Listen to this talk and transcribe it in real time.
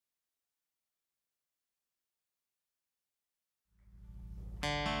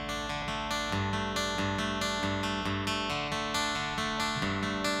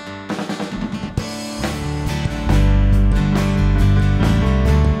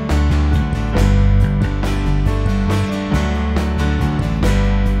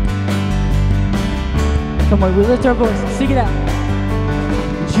Come on, we lift our voices. Sing it out.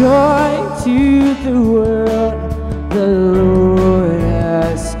 Joy to the world, the Lord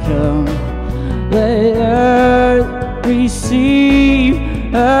has come. Let earth receive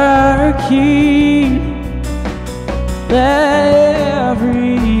our King. Let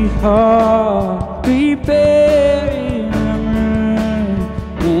every heart prepare in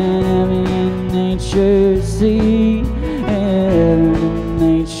heaven and nature sing, heaven and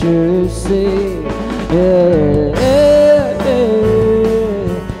nature sing, and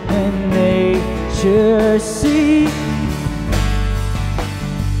nature sing.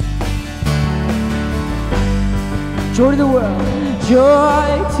 Joy to the world,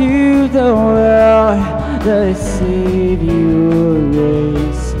 joy to the world, the Savior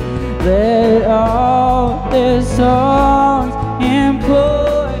reigns. Let all their songs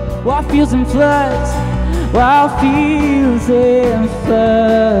employ, while fields and floods, while fields and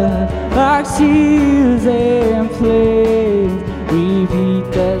floods, like seals and flames, repeat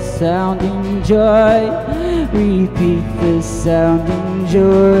the sounding joy, repeat the sounding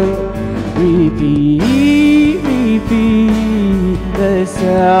joy, repeat, repeat the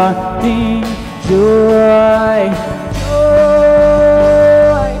sounding joy,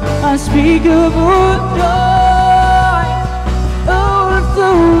 joy, unspeakable joy,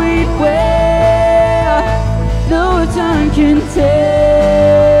 overflowing well, no tongue can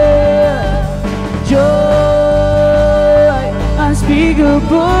tell, joy,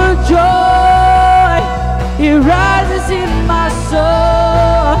 unspeakable joy, it rises in my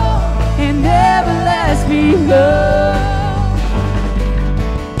soul and never lets me go.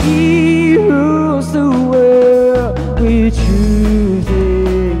 He rules the world with truth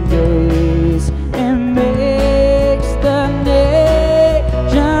and grace and makes the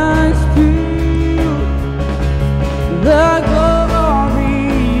nations prove the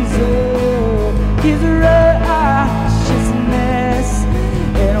glories of His righteousness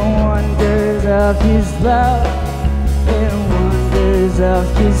and wonders of His love, and wonders of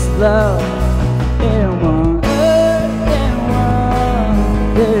His love, and wonders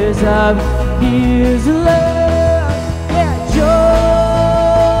of His love, yeah,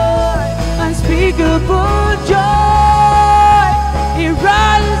 joy, unspeakable joy, it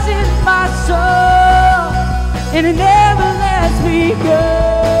rises in my soul, and it never lets me go.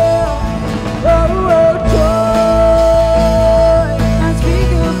 Oh, oh, joy,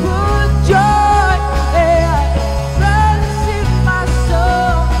 unspeakable joy, yeah, rises in my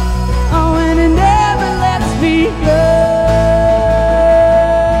soul, oh, and it never lets me go.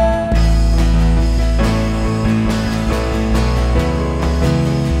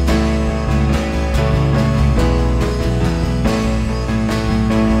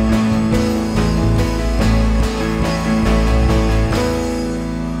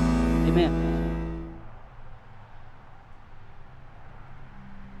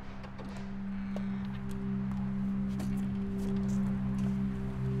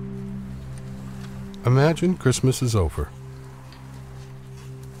 Imagine Christmas is over.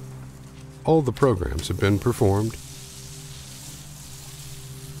 All the programs have been performed.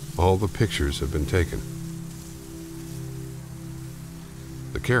 All the pictures have been taken.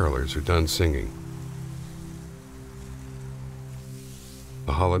 The carolers are done singing.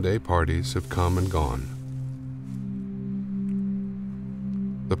 The holiday parties have come and gone.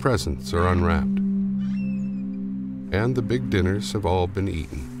 The presents are unwrapped. And the big dinners have all been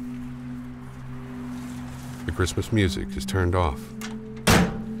eaten. The Christmas music is turned off.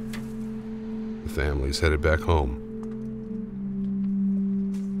 The family's headed back home.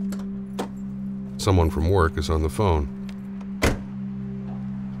 Someone from work is on the phone.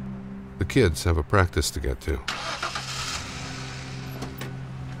 The kids have a practice to get to.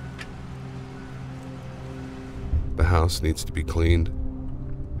 The house needs to be cleaned.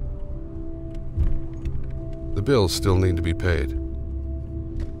 The bills still need to be paid.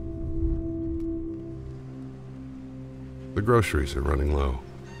 The groceries are running low.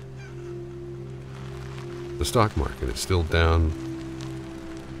 The stock market is still down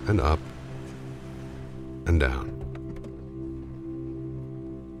and up and down.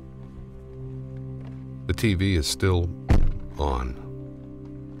 The TV is still on.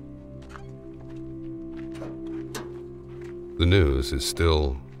 The news is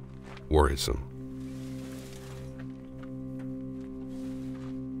still worrisome.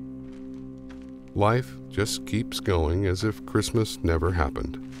 Life just keeps going as if Christmas never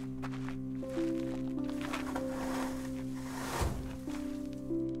happened.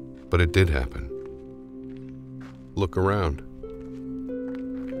 But it did happen. Look around.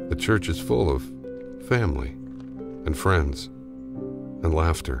 The church is full of family and friends and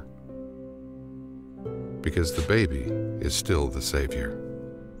laughter. because the baby is still the Savior.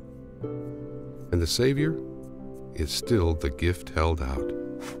 And the Savior is still the gift held out.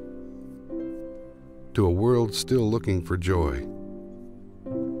 To a world still looking for joy,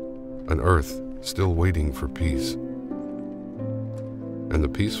 an earth still waiting for peace, and the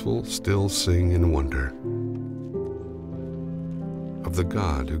peaceful still sing in wonder of the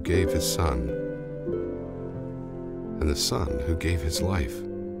God who gave his Son, and the Son who gave his life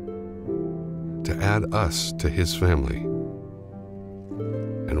to add us to his family,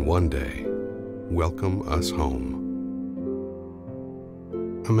 and one day welcome us home.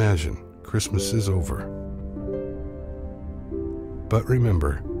 Imagine Christmas is over, but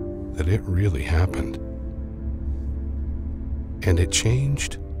remember that it really happened, and it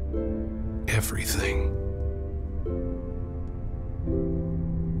changed everything.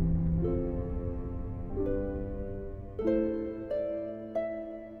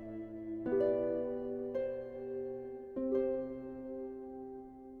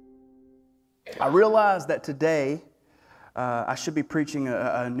 I realize that today I should be preaching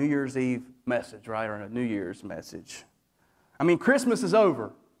a New Year's Eve message, right? Or a New Year's message. I mean, Christmas is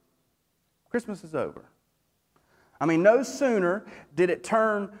over. Christmas is over. I mean, no sooner did it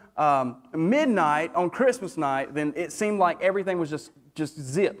turn midnight on Christmas night than it seemed like everything was just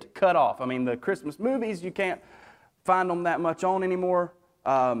zipped, cut off. I mean, the Christmas movies, you can't find them that much on anymore.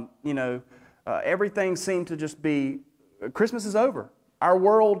 Everything seemed to just be, Christmas is over. Our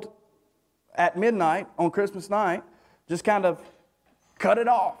world at midnight on Christmas night just kind of cut it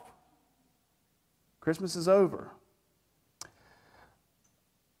off. Christmas is over.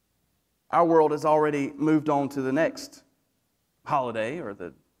 Our world has already moved on to the next holiday, or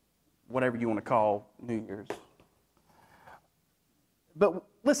the whatever you want to call New Year's. But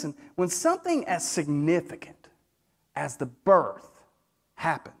listen, when something as significant as the birth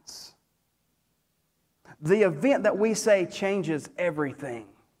happens, the event that we say changes everything,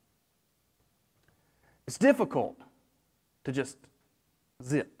 it's difficult to just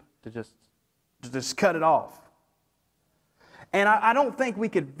zip, to just cut it off. And I don't think we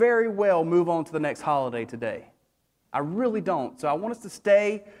could very well move on to the next holiday today. I really don't. So I want us to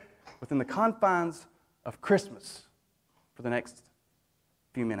stay within the confines of Christmas for the next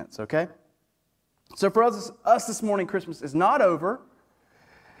few minutes, okay? So for us this morning, Christmas is not over.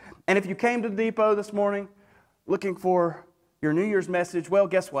 And if you came to the depot this morning looking for your New Year's message, well,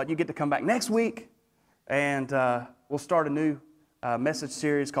 guess what? You get to come back next week, and we'll start a new message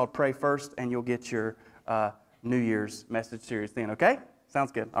series called Pray First, and you'll get your New Year's message series then, okay?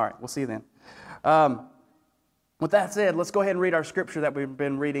 Sounds good. All right, we'll see you then. With that said, let's go ahead and read our scripture that we've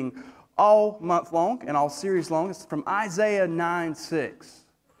been reading all month long and all series long. It's from Isaiah 9:6,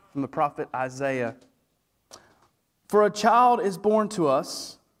 from the prophet Isaiah. For a child is born to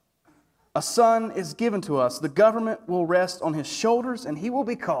us, a son is given to us. The government will rest on his shoulders, and he will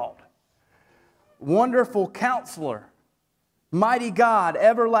be called Wonderful Counselor, Mighty God,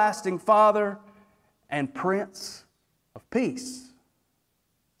 Everlasting Father, and Prince of Peace.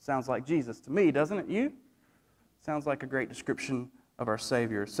 Sounds like Jesus to me, doesn't it? You? Sounds like a great description of our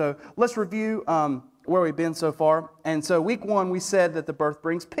Savior. So let's review where we've been so far. And so week 1, we said that the birth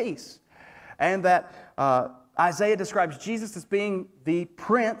brings peace, and that Isaiah describes Jesus as being the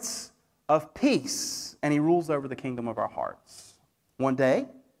Prince of Peace, and he rules over the kingdom of our hearts. One day,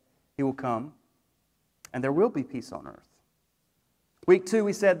 he will come, and there will be peace on earth. Week 2,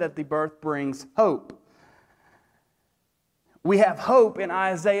 we said that the birth brings hope. We have hope in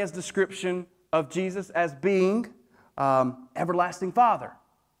Isaiah's description of Jesus as being everlasting Father,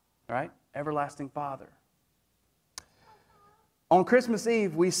 right? Everlasting Father. On Christmas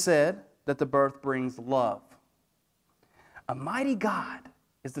Eve, we said that the birth brings love. A mighty God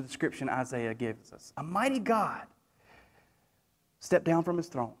is the description Isaiah gives us. A mighty God stepped down from his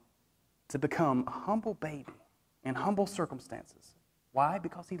throne to become a humble baby in humble circumstances. Why?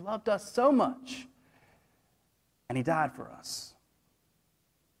 Because he loved us so much, and he died for us.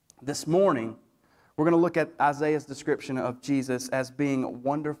 This morning, we're going to look at Isaiah's description of Jesus as being a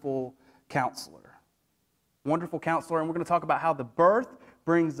wonderful counselor. Wonderful counselor, and we're going to talk about how the birth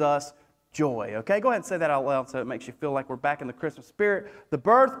brings us joy. Okay, go ahead and say that out loud so it makes you feel like we're back in the Christmas spirit. The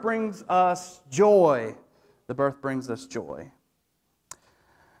birth brings us joy. The birth brings us joy.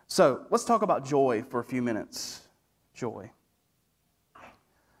 So, let's talk about joy for a few minutes. Joy.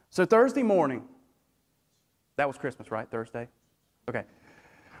 So Thursday morning, that was Christmas, right? Thursday? Okay.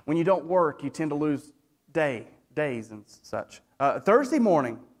 When you don't work, you tend to lose days and such. Thursday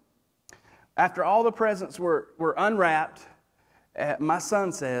morning, after all the presents were unwrapped, my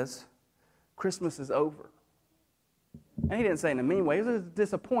son says, Christmas is over. And he didn't say it in a mean way. It was a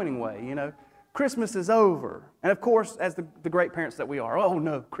disappointing way, you know. Christmas is over. And of course, as the great parents that we are, oh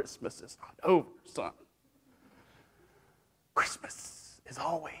no, Christmas is not over, son. Christmas is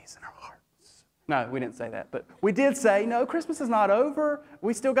always in our hearts. No, we didn't say that, but we did say, no, Christmas is not over.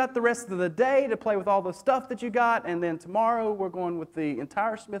 We still got the rest of the day to play with all the stuff that you got, and then tomorrow we're going with the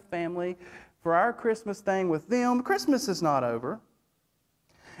entire Smith family for our Christmas thing with them. Christmas is not over.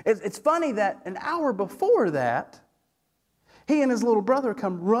 It's funny that an hour before that, he and his little brother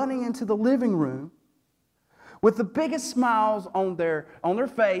come running into the living room with the biggest smiles on their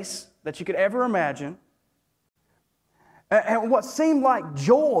face that you could ever imagine, and what seemed like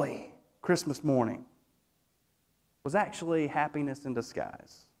joy Christmas morning was actually happiness in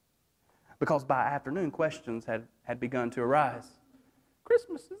disguise. Because by afternoon, questions had begun to arise.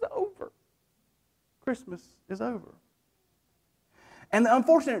 Christmas is over. Christmas is over. And the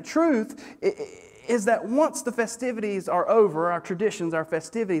unfortunate truth is that once the festivities are over, our traditions, our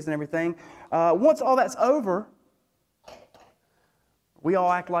festivities and everything, once all that's over, we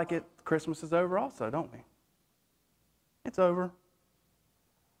all act like Christmas is over also, don't we? It's over.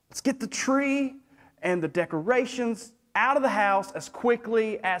 Let's get the tree and the decorations out of the house as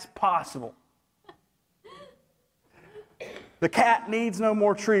quickly as possible. The cat needs no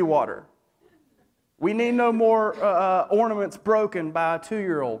more tree water. We need no more ornaments broken by a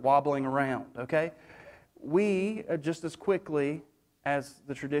 2-year-old wobbling around, okay? We, just as quickly as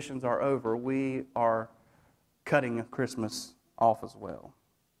the traditions are over, we are cutting Christmas off as well.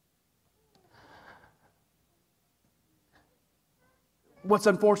 What's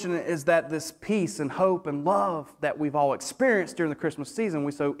unfortunate is that this peace and hope and love that we've all experienced during the Christmas season,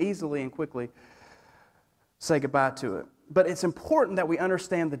 we so easily and quickly say goodbye to it. But it's important that we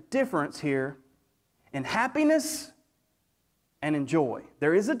understand the difference here in happiness and in joy.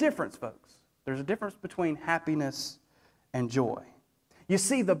 There is a difference, folks. There's a difference between happiness and joy. You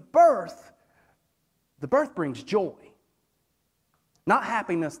see, the birth brings joy, not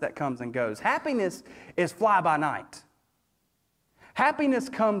happiness that comes and goes. Happiness is fly by night. Happiness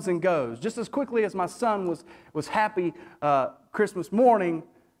comes and goes. Just as quickly as my son was happy Christmas morning,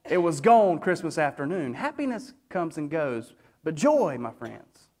 it was gone Christmas afternoon. Happiness comes and goes. But joy, my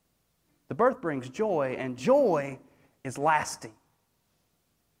friends, the birth brings joy, and joy is lasting.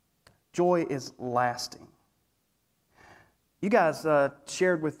 Joy is lasting. You guys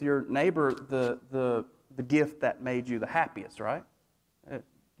shared with your neighbor the gift that made you the happiest, right?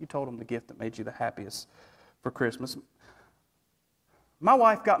 You told him the gift that made you the happiest for Christmas. My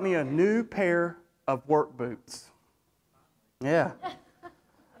wife got me a new pair of work boots. Yeah.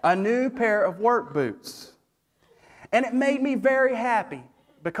 A new pair of work boots. And it made me very happy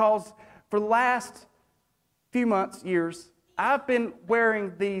because for the last few months, years, I've been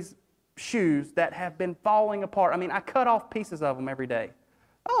wearing these shoes that have been falling apart. I mean, I cut off pieces of them every day.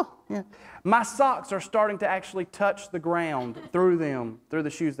 Oh, yeah. My socks are starting to actually touch the ground through the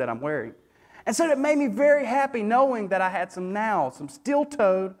shoes that I'm wearing. And so it made me very happy knowing that I had some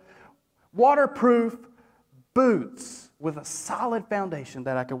steel-toed, waterproof boots with a solid foundation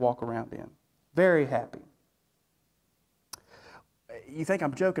that I could walk around in. Very happy. You think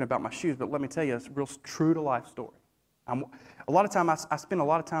I'm joking about my shoes, but let me tell you, it's a real true-to-life story. I spend a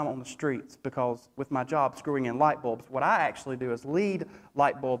lot of time on the streets because with my job screwing in light bulbs, what I actually do is lead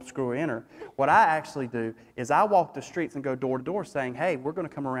light bulb screw-inner. What I actually do is I walk the streets and go door to door saying, hey, we're going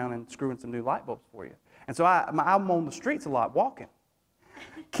to come around and screw in some new light bulbs for you. And so I'm on the streets a lot walking.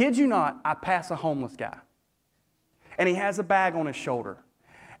 Kid you not, I pass a homeless guy. And he has a bag on his shoulder.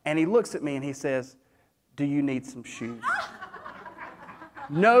 And he looks at me and he says, do you need some shoes?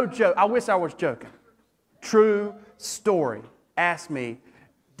 No joke. I wish I was joking. True story. Ask me,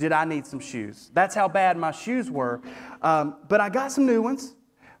 did I need some shoes? That's how bad my shoes were. But I got some new ones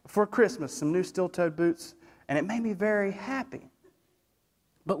for Christmas, some new steel-toed boots, and it made me very happy.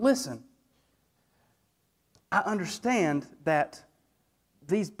 But listen, I understand that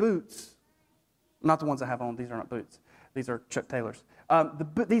these boots, not the ones I have on, these are not boots. These are Chuck Taylors.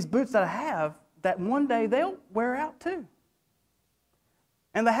 These boots that I have, that one day they'll wear out too.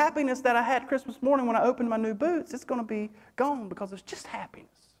 And the happiness that I had Christmas morning when I opened my new boots, it's going to be gone because it's just happiness.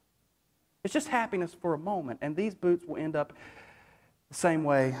 It's just happiness for a moment. And these boots will end up the same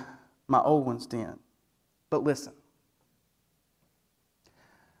way my old ones did. But listen,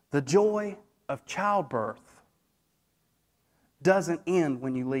 the joy of childbirth doesn't end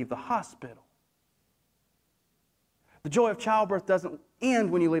when you leave the hospital. The joy of childbirth doesn't end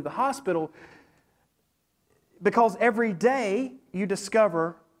when you leave the hospital because every day you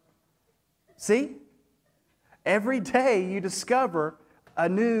discover, every day you discover a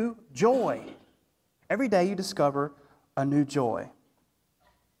new joy. Every day you discover a new joy.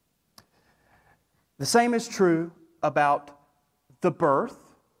 The same is true about the birth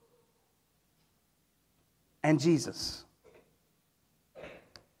and Jesus.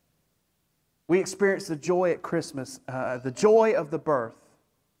 We experience the joy at Christmas, the joy of the birth.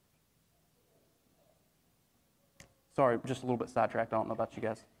 Sorry, just a little bit sidetracked. I don't know about you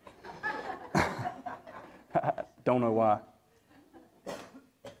guys. Don't know why.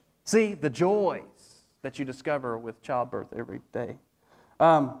 See, the joys that you discover with childbirth every day.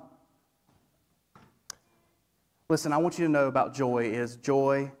 Listen, I want you to know about joy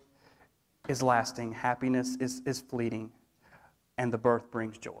is lasting, happiness is fleeting, and the birth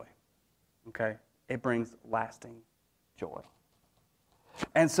brings joy. Okay? It brings lasting joy.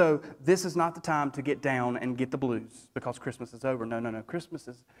 And so this is not the time to get down and get the blues because Christmas is over. No. Christmas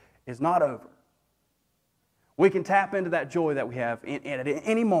is not over. We can tap into that joy that we have at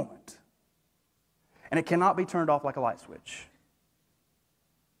any moment. And it cannot be turned off like a light switch.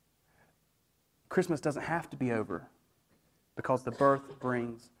 Christmas doesn't have to be over because the birth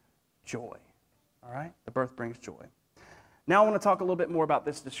brings joy. All right? The birth brings joy. Now I want to talk a little bit more about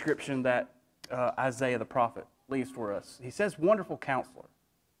this description that Isaiah the prophet leaves for us. He says, wonderful counselor.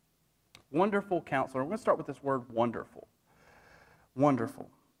 Wonderful counselor. We're going to start with this word wonderful. Wonderful.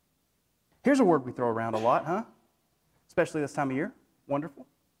 Here's a word we throw around a lot, huh? Especially this time of year. Wonderful.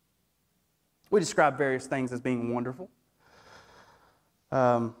 We describe various things as being wonderful.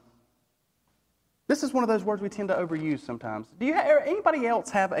 This is one of those words we tend to overuse sometimes. Do you anybody else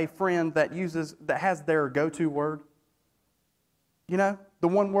have a friend that has their go-to word? You know, the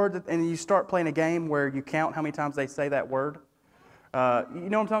one word and you start playing a game where you count how many times they say that word. You know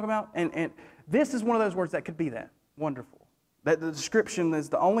what I'm talking about? And this is one of those words that could be that. Wonderful. That the description is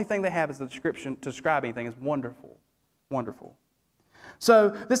the only thing they have is the description to describe anything is wonderful. Wonderful. So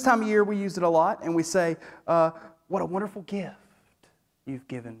this time of year we use it a lot and we say, what a wonderful gift you've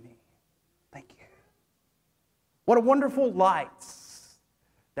given me. Thank you. What a wonderful lights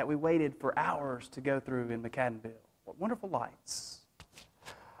that we waited for hours to go through in McAdenville. What wonderful lights.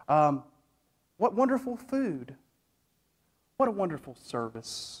 What wonderful food. What a wonderful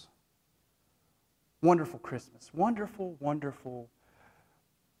service. Wonderful Christmas. Wonderful, wonderful.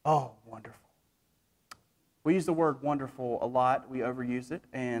 Oh, wonderful. We use the word wonderful a lot. We overuse it,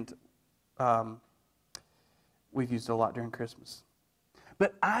 and we've used it a lot during Christmas.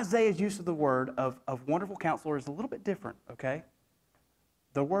 But Isaiah's use of the word of wonderful counselor is a little bit different, okay?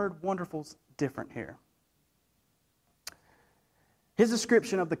 The word wonderful's different here. His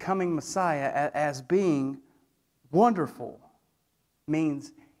description of the coming Messiah as being wonderful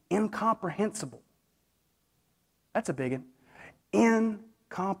means incomprehensible. That's a big one.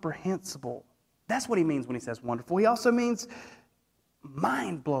 Incomprehensible. That's what he means when he says wonderful. He also means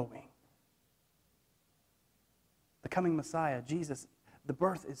mind-blowing. The coming Messiah, Jesus, the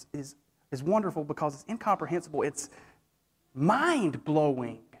birth is wonderful because it's incomprehensible. It's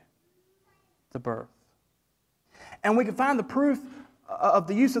mind-blowing, the birth. And we can find the proof of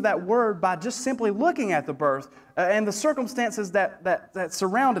the use of that word by just simply looking at the birth and the circumstances that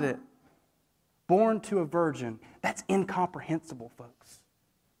surrounded it. Born to a virgin. That's incomprehensible, folks.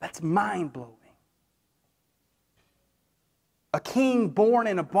 That's mind-blowing. A king born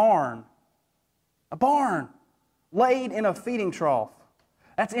in a barn. A barn laid in a feeding trough.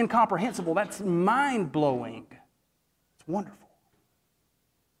 That's incomprehensible. That's mind-blowing. It's wonderful.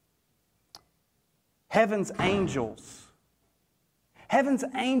 Heaven's angels. Heaven's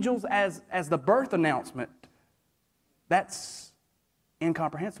angels as the birth announcement. That's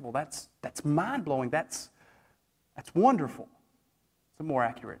incomprehensible. That's mind-blowing. That's wonderful. It's a more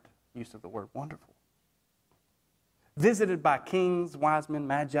accurate use of the word wonderful. Visited by kings, wise men,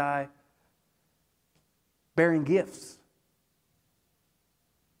 magi, bearing gifts.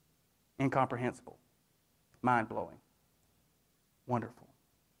 Incomprehensible. Mind-blowing. Wonderful.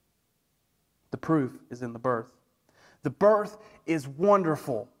 The proof is in the birth. The birth is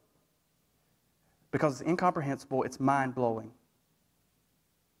wonderful because it's incomprehensible, it's mind-blowing.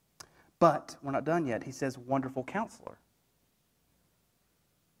 But we're not done yet. He says, wonderful counselor.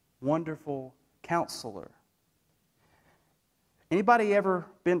 Wonderful counselor. Anybody ever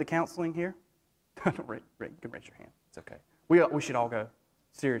been to counseling here? You can raise your hand. It's okay. We should all go.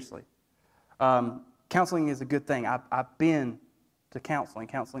 Seriously. Counseling is a good thing. I've been to counseling.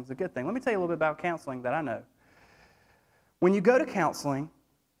 Counseling is a good thing. Let me tell you a little bit about counseling that I know. When you go to counseling,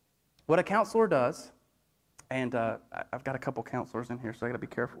 what a counselor does, and I've got a couple counselors in here, so I got to be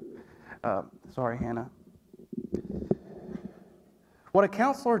careful. Sorry, Hannah. What a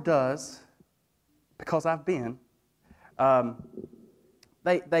counselor does, because I've been, what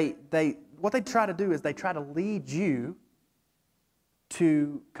they try to do is they try to lead you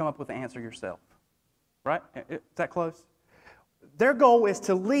to come up with the answer yourself. right? Is that close? Their goal is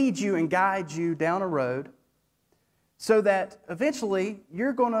to lead you and guide you down a road so that eventually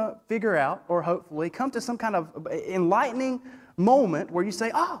you're going to figure out, or hopefully come to some kind of enlightening moment where you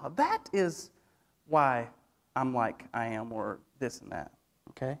say, that is why I'm like I am, or this and that,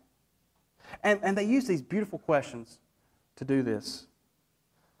 okay? And they use these beautiful questions to do this.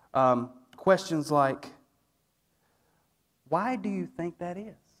 Questions like, why do you think that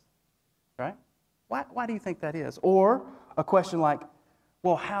is? Right? Why do you think that is? Or a question like,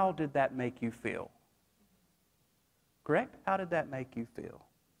 well, how did that make you feel? Correct? How did that make you feel?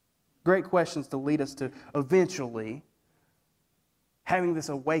 Great questions to lead us to eventually having this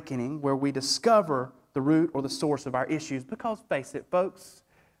awakening where we discover the root or the source of our issues. Because, face it, folks,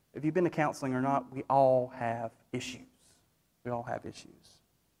 if you've been to counseling or not, we all have issues. We all have issues.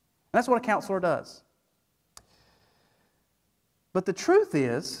 And that's what a counselor does. But the truth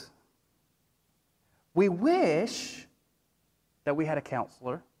is, we wish that we had a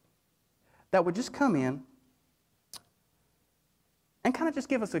counselor that would just come in and kind of just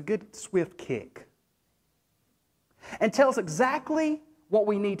give us a good, swift kick and tell us exactly what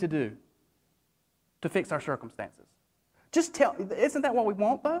we need to do to fix our circumstances. Just tell, isn't that what we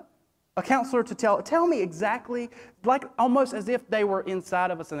want, though? A counselor to tell me exactly, like almost as if they were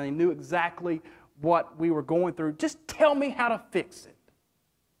inside of us and they knew exactly what we were going through. Just tell me how to fix it.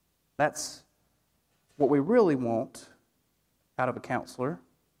 That's what we really want out of a counselor.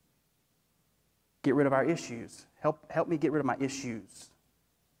 Get rid of our issues. Help me get rid of my issues.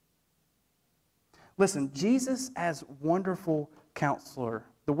 Listen, Jesus as wonderful counselor,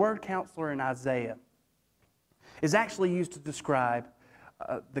 the word counselor in Isaiah is actually used to describe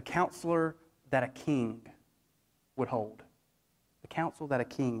the counselor that a king would hold. The counsel that a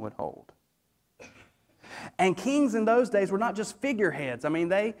king would hold. And kings in those days were not just figureheads. I mean,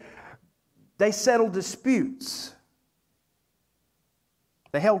 they settled disputes.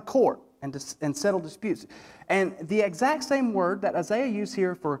 They held court and settled disputes. And the exact same word that Isaiah used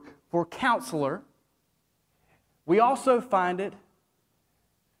here for counselor, we also find it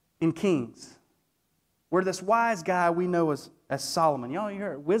in Kings, where this wise guy we know as Solomon. Y'all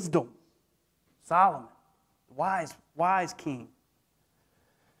hear it? Wisdom. Solomon. Wise king.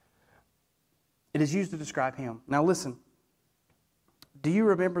 It is used to describe him. Now listen. Do you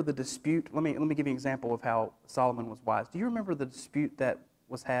remember the dispute? Let me give you an example of how Solomon was wise. Do you remember the dispute that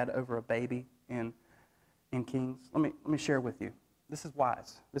was had over a baby in Kings? Let me share with you. This is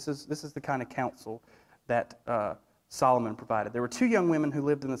wise. This is the kind of counsel that Solomon provided. There were two young women who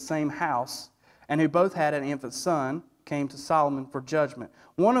lived in the same house and who both had an infant son, came to Solomon for judgment.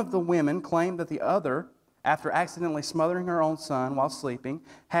 One of the women claimed that the other, after accidentally smothering her own son while sleeping,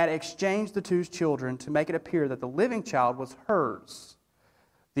 had exchanged the two children to make it appear that the living child was hers.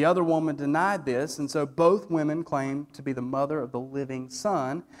 The other woman denied this, and so both women claimed to be the mother of the living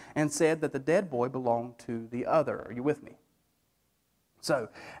son and said that the dead boy belonged to the other. Are you with me? So,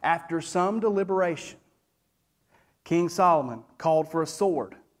 after some deliberation, King Solomon called for a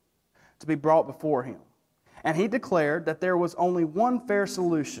sword to be brought before him. And he declared that there was only one fair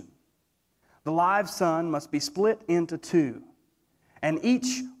solution. The live son must be split into two, and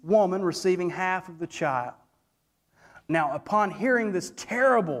each woman receiving half of the child. Now, upon hearing this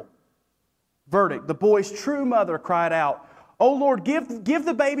terrible verdict, the boy's true mother cried out, "Oh Lord, give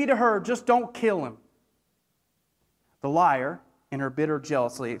the baby to her, just don't kill him." The liar, in her bitter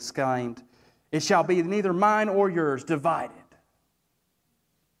jealousy, exclaimed, "It shall be neither mine or yours, divided."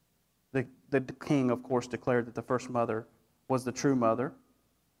 The king, of course, declared that the first mother was the true mother,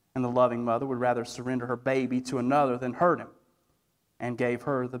 and the loving mother would rather surrender her baby to another than hurt him, and gave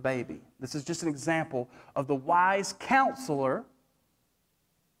her the baby. This is just an example of the wise counselor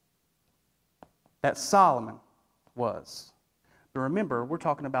that Solomon was. But remember, we're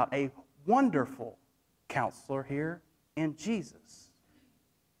talking about a wonderful counselor here in Jesus.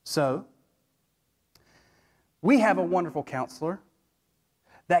 So, we have a wonderful counselor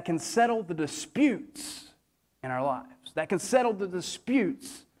that can settle the disputes in our lives, that can settle the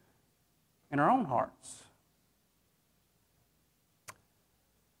disputes in our own hearts.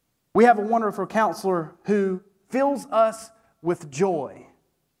 We have a wonderful counselor who fills us with joy,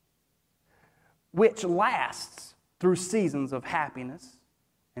 which lasts through seasons of happiness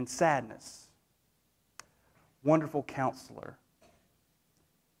and sadness. Wonderful counselor.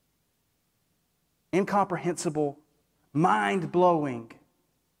 Incomprehensible, mind-blowing,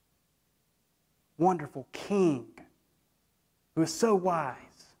 wonderful king who is so wise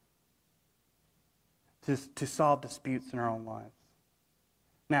to solve disputes in our own lives.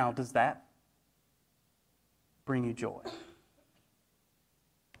 Now, does that bring you joy?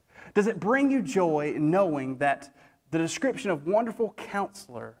 Does it bring you joy knowing that the description of wonderful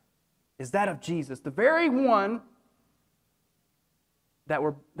counselor is that of Jesus, the very one that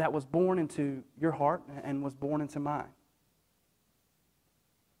was born into your heart and was born into mine?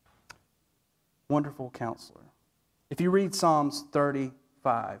 Wonderful counselor. If you read Psalms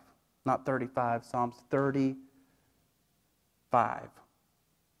 35, not 35, Psalms 35,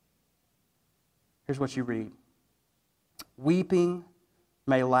 here's what you read. Weeping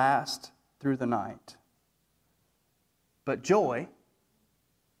may last through the night, but joy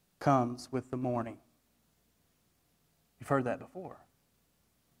comes with the morning. You've heard that before.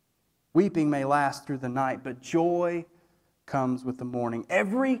 Weeping may last through the night, but joy comes with the morning.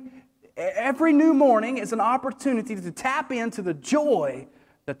 Every new morning is an opportunity to tap into the joy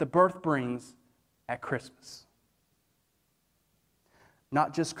that the birth brings at Christmas.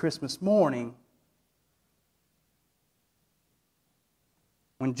 Not just Christmas morning,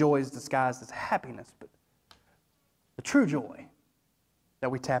 when joy is disguised as happiness, but the true joy that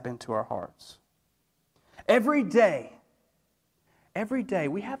we tap into our hearts. Every day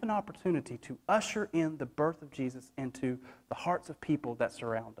we have an opportunity to usher in the birth of Jesus into the hearts of people that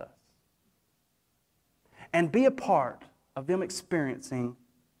surround us, and be a part of them experiencing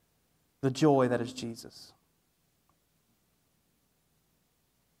the joy that is Jesus.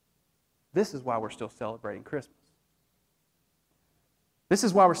 This is why we're still celebrating Christmas. This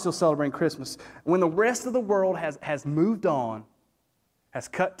is why we're still celebrating Christmas. When the rest of the world has moved on, has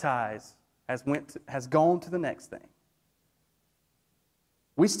cut ties, has gone to the next thing,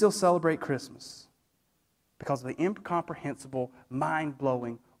 we still celebrate Christmas because of the incomprehensible,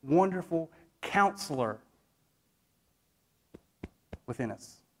 mind-blowing, wonderful counselor within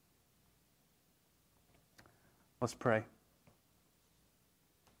us. Let's pray.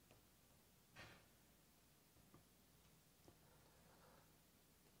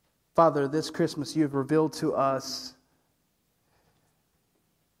 Father, this Christmas you have revealed to us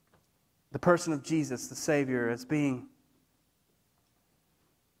the person of Jesus, the Savior, as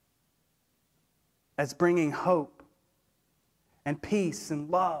bringing hope and peace and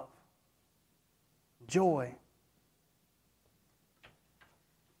love, joy.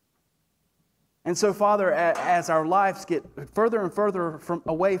 And so, Father, as our lives get further and further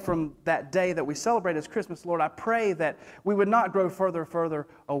away from that day that we celebrate as Christmas, Lord, I pray that we would not grow further and further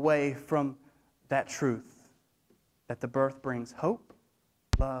away from that truth, that the birth brings hope,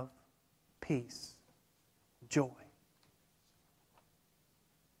 love, peace, joy.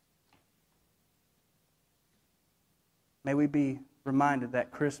 May we be reminded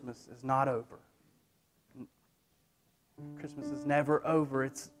that Christmas is not over. Christmas is never over.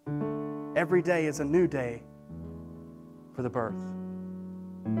 Every day is a new day for the birth.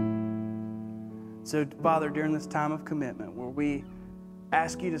 So, Father, during this time of commitment, where we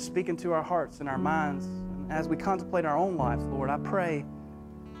ask you to speak into our hearts and our minds, and as we contemplate our own lives, Lord, I pray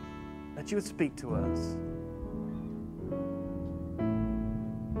that you would speak to us.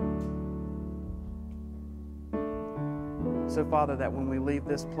 So, Father, that when we leave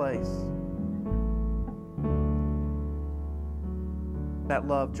this place, that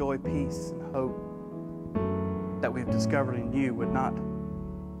love, joy, peace, and hope that we've discovered in you would not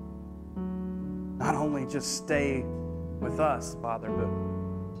only just stay with us, Father, but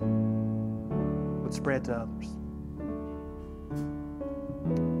would spread to others.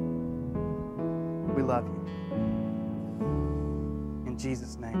 We love you. In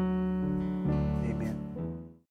Jesus' name.